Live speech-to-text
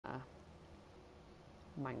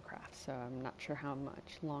Minecraft, so I'm not sure how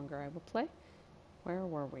much longer I will play. Where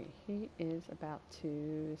were we? He is about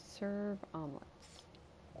to serve omelets.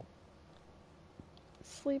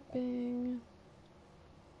 Sleeping.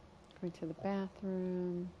 Going to the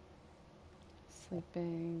bathroom.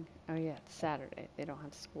 Sleeping. Oh yeah, it's Saturday. They don't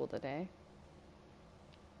have school today.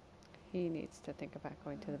 He needs to think about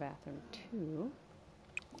going to the bathroom too.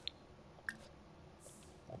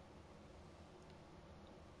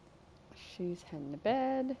 She's heading to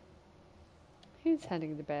bed. He's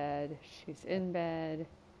heading to bed. She's in bed.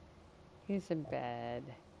 He's in bed.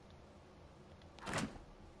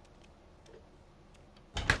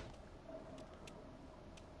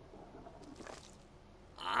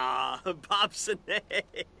 Ah,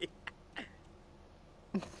 SHINee.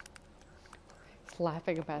 He's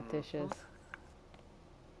laughing about dishes.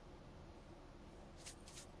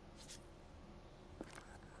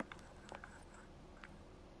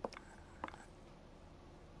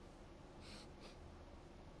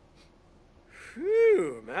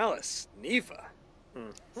 Phew, Malice, Nifa.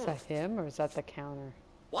 Is that him or is that the counter?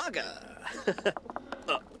 Wagga.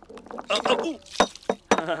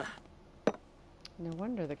 No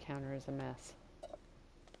wonder the counter is a mess.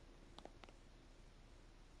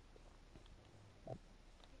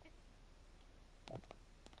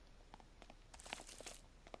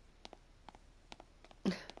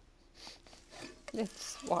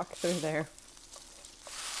 Let's walk through there.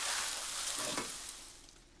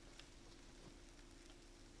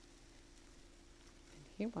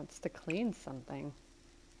 He wants to clean something.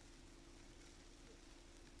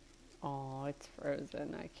 Oh, it's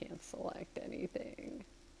frozen. I can't select anything.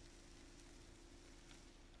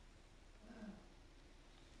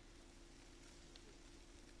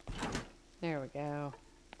 There we go.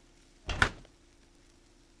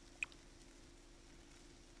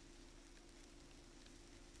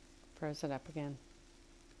 Frozen up again.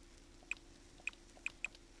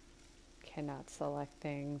 Cannot select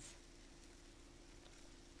things.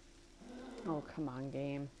 Oh, come on,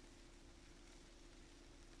 game.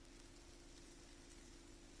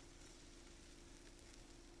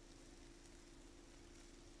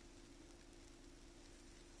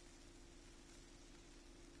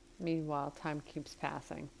 Meanwhile, time keeps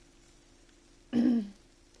passing. When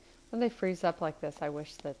they freeze up like this, I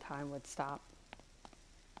wish the time would stop.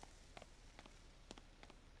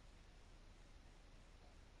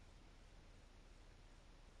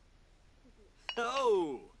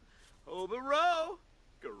 Oh, Obero.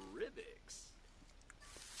 Garibix.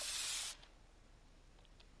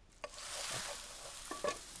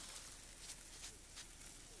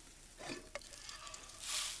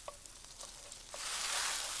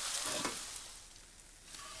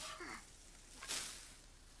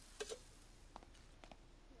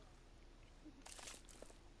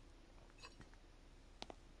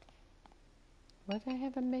 What did I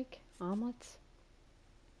have him make? Omelets?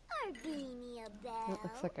 That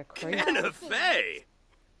looks like a crate. Anna Faye.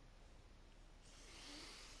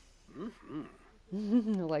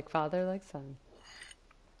 Like father, like son.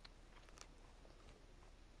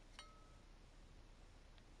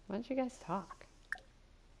 Why don't you guys talk?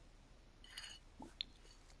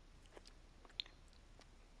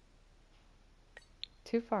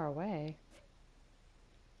 Too far away.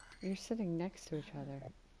 You're sitting next to each other.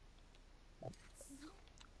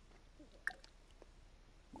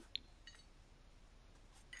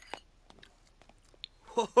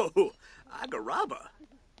 Whoa, Agaraba.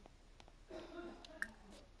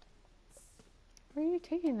 Where are you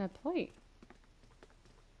taking that plate?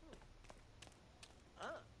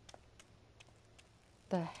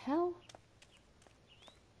 The hell?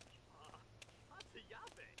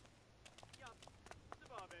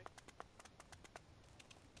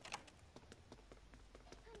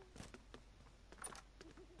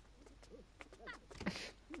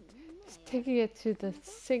 Just taking it to the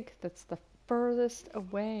sink that's the furthest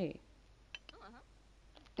away.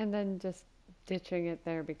 And then just ditching it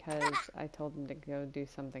there because I told him to go do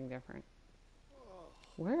something different.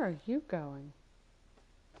 Where are you going?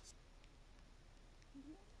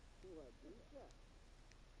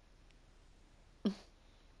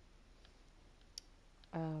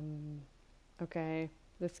 Okay,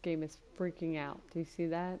 this game is freaking out. Do you see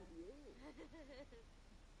that?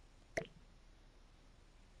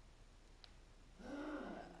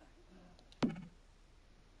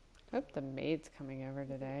 Hope the maid's coming over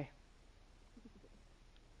today.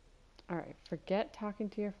 Alright, forget talking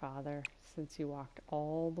to your father since you walked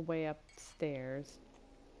all the way upstairs.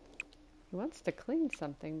 He wants to clean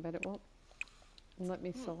something, but it won't let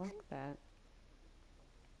me select that.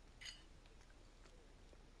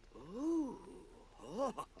 Ooh.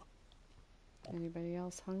 Oh. Anybody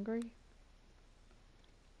else hungry?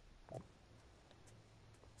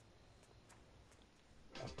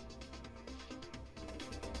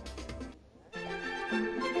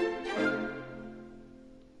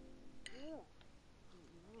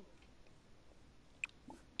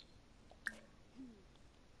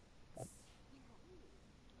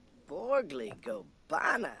 Borgli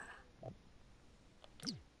Gobana.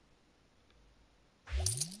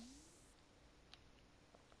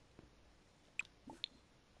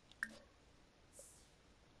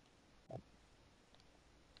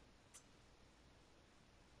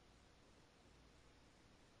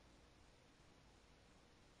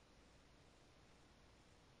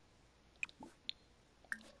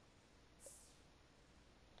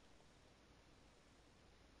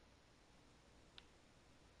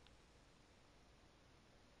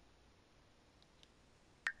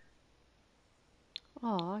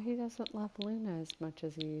 Aw, he doesn't love Luna as much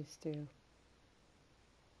as he used to.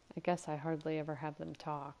 I guess I hardly ever have them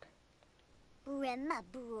talk. Grandma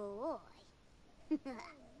boy.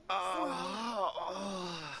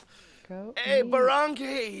 Go Hey, eat.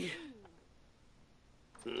 Barangi!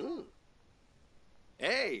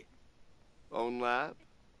 Hey, on lap.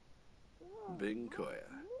 Bing Koya.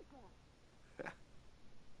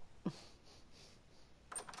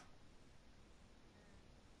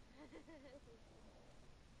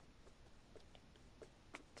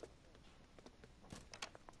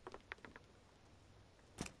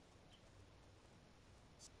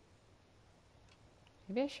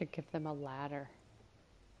 Maybe I should give them a ladder.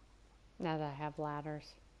 Now that I have ladders.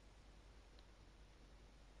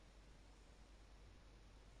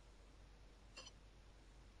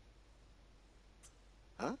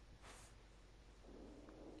 Huh?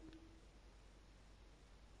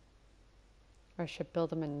 Or I should build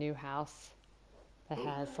them a new house that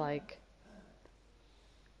has like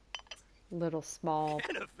little small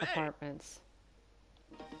apartments.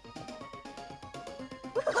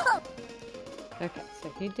 Okay, so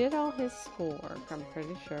he did all his schoolwork, I'm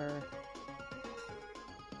pretty sure.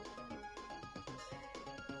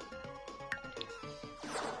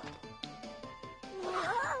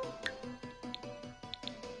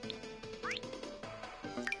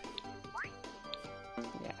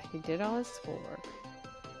 Yeah, he did all his schoolwork.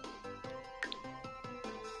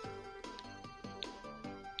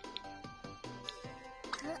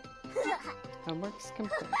 Homework's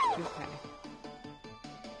complete. Okay.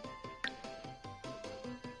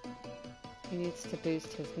 He needs to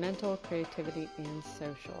boost his mental, creativity, and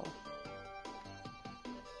social.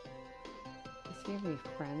 Does he have any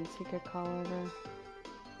friends he could call over?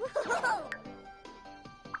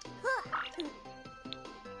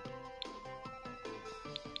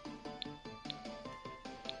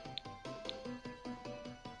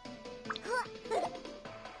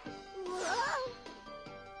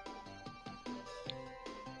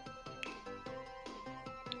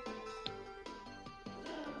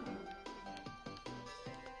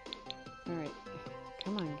 Alright,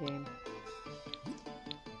 come on, game.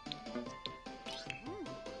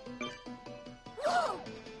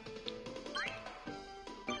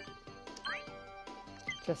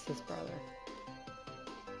 Just his brother.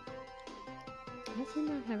 Why does he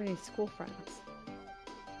not have any school friends?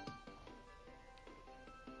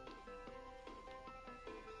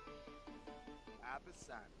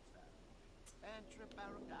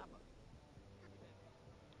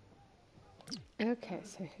 Okay,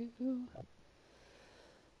 so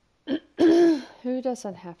who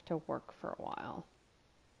doesn't have to work for a while?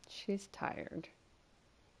 She's tired.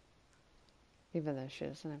 Even though she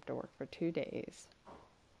doesn't have to work for 2 days.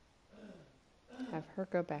 Have her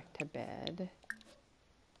go back to bed.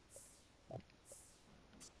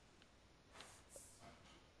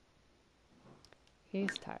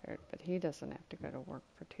 He's tired, but he doesn't have to go to work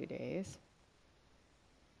for 2 days.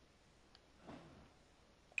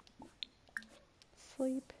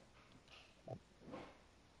 Sleep.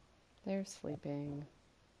 They're sleeping.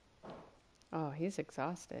 Oh, he's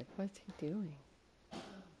exhausted. What's he doing?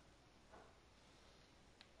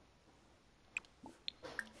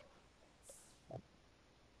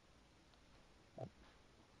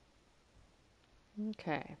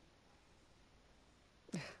 Okay.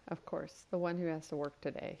 Of course, the one who has to work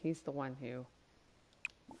today. He's the one who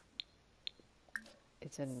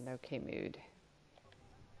is in an okay mood.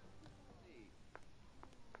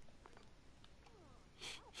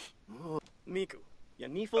 Miku,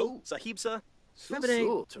 Yaniful, Sahibsa,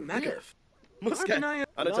 Susul, Tarif. Muskanaya,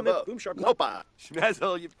 Anatabo, Boomshark, Mopa.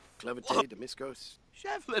 Schmazol, you Clemente, Demiscos.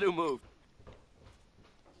 chef, let him move.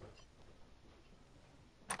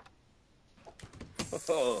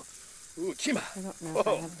 Oh, Uchima. I don't know if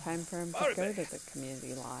I have time for him to go to the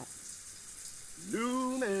community lot.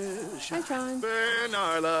 Lumisha. Hi, John.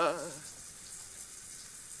 Bernarla.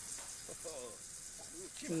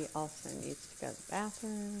 He also needs to go to the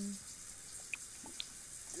bathroom.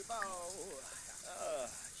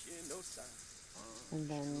 And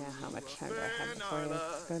then now how much time do I have before he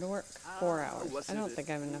has to go to work? 4 hours. I don't think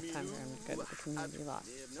I have enough time for him to go to the community lot.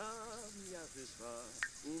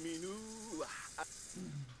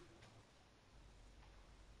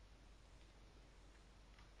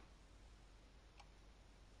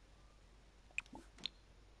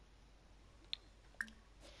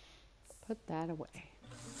 Put that away.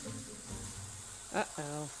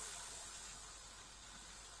 Uh-oh.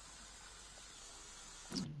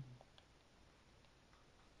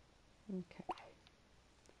 Okay.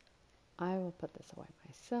 I will put this away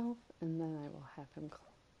myself, and then I will have him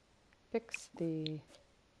fix the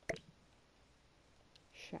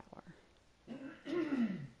shower.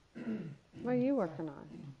 What are you working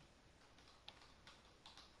on?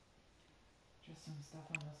 Just some stuff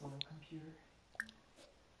on this little computer.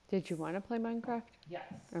 Did you want to play Minecraft?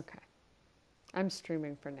 Yes. Okay. I'm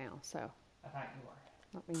streaming for now, so I thought you were.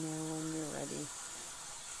 let me know when you're ready.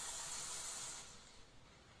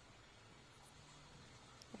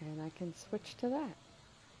 And I can switch to that.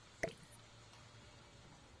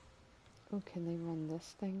 Oh, can they run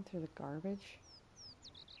this thing through the garbage?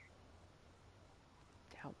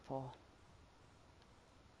 Doubtful.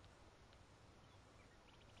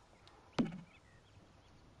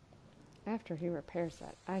 After he repairs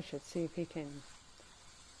that, I should see if he can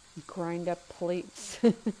grind up plates.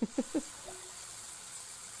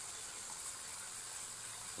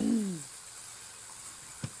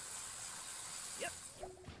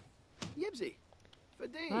 Yibsy. For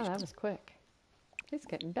days. Wow, that was quick. He's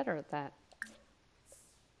getting better at that.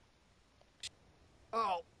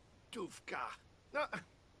 Oh, Dufka. No,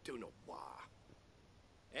 do no wah.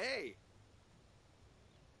 Hey.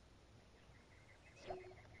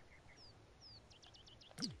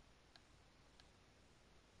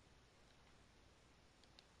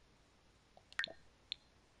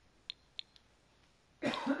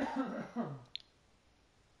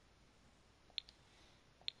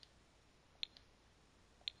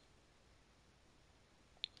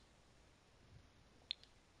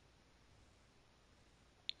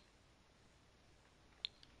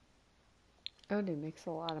 Odie makes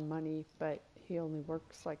a lot of money, but he only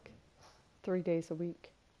works like 3 days a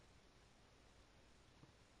week.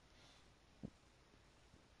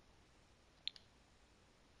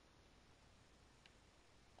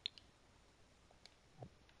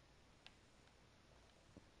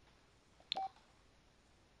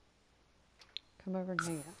 Come over and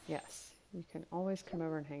hang out. Yes, you can always come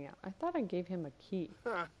over and hang out. I thought I gave him a key.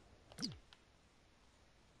 Huh.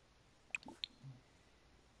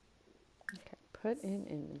 Okay, put in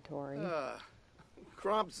inventory.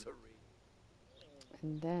 Crumbsery.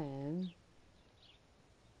 And then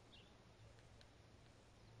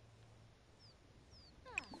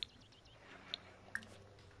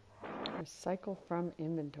recycle from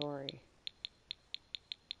inventory.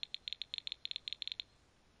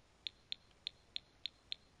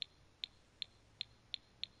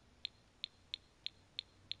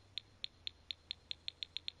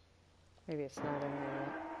 Maybe it's not in there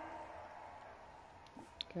yet.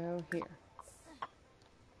 Go here.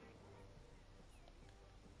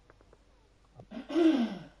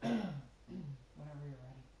 Whenever you're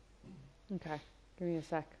ready. Okay, give me a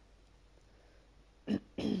sec.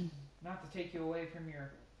 Not to take you away from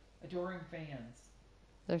your adoring fans.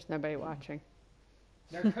 There's nobody watching.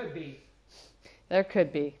 There could be. There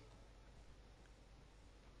could be.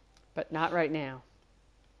 But not right now.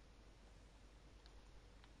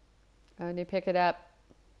 Only pick it up.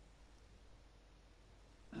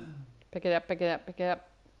 Pick it up, pick it up, pick it up.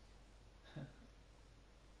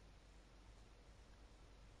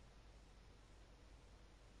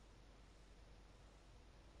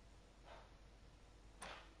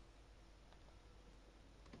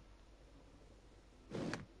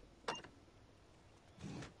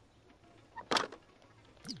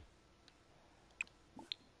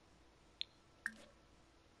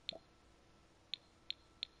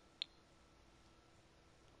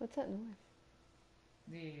 What's that noise?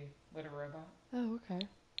 The little robot. Oh, okay.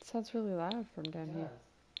 It sounds really loud from down It here.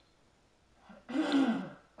 does.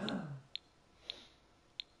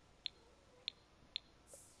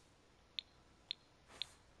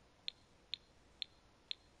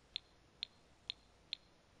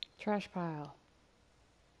 Trash pile.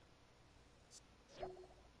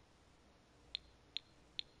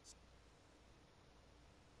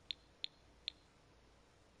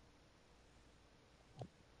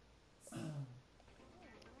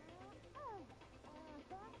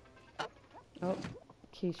 Oh,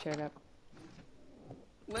 key showed up.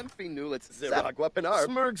 Lemfi nulets Zerag weaponar.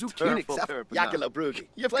 Smurg zukinik Turfel saf. turpina. Yakila brugi.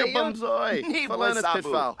 Yivka bumzoi. Falanas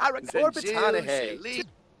pitfall. Orbitana hey.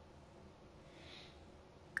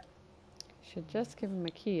 Should just give him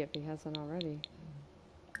a key if he hasn't already.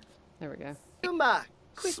 There we go. Yuma.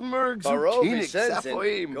 Smurg Barovi zukinik sensen.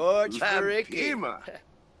 safoim. Gorge Bariki. Lampima.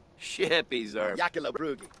 Shippy Zerb. Yakila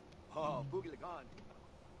brugi. Oh, Boogie Lagon.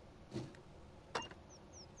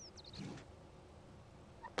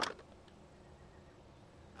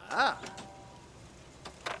 Ah.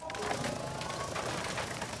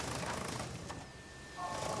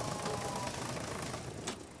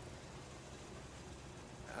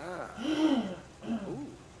 Ooh.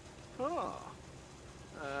 Oh.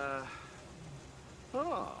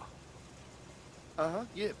 Oh. Uh-huh.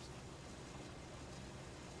 Yips.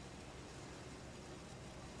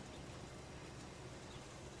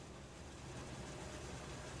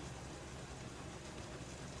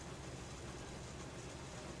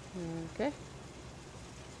 Okay.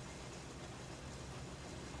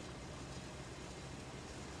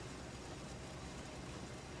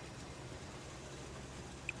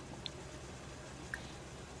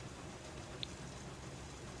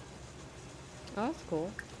 Oh, that's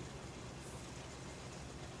cool.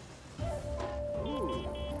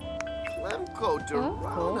 Clemco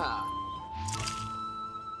Durana.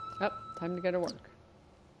 Oh, time to go to work.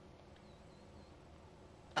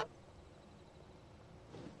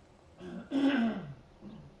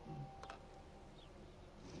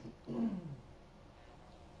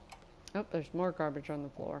 Oh, there's more garbage on the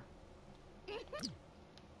floor.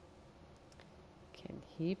 Can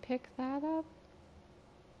he pick that up?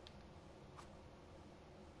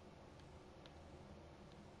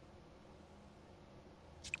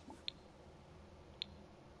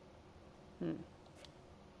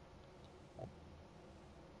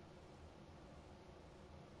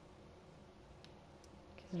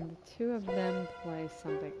 Can the two of them play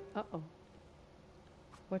something? Uh-oh.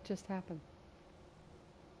 What just happened?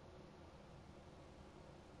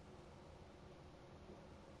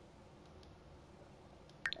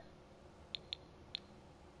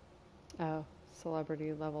 Oh,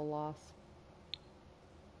 celebrity level loss.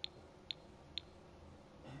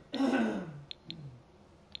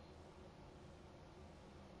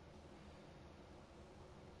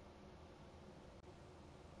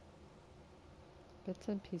 Bits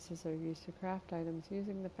and pieces are used to craft items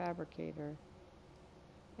using the fabricator.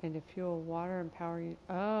 And to fuel water and power.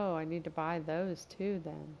 Oh, I need to buy those too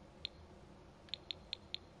then.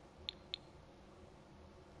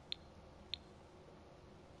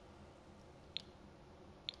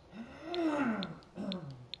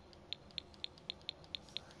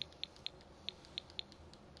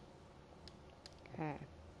 Okay.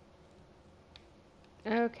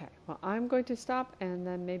 Okay, well, I'm going to stop and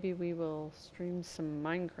then maybe we will stream some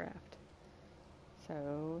Minecraft.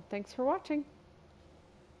 So, thanks for watching.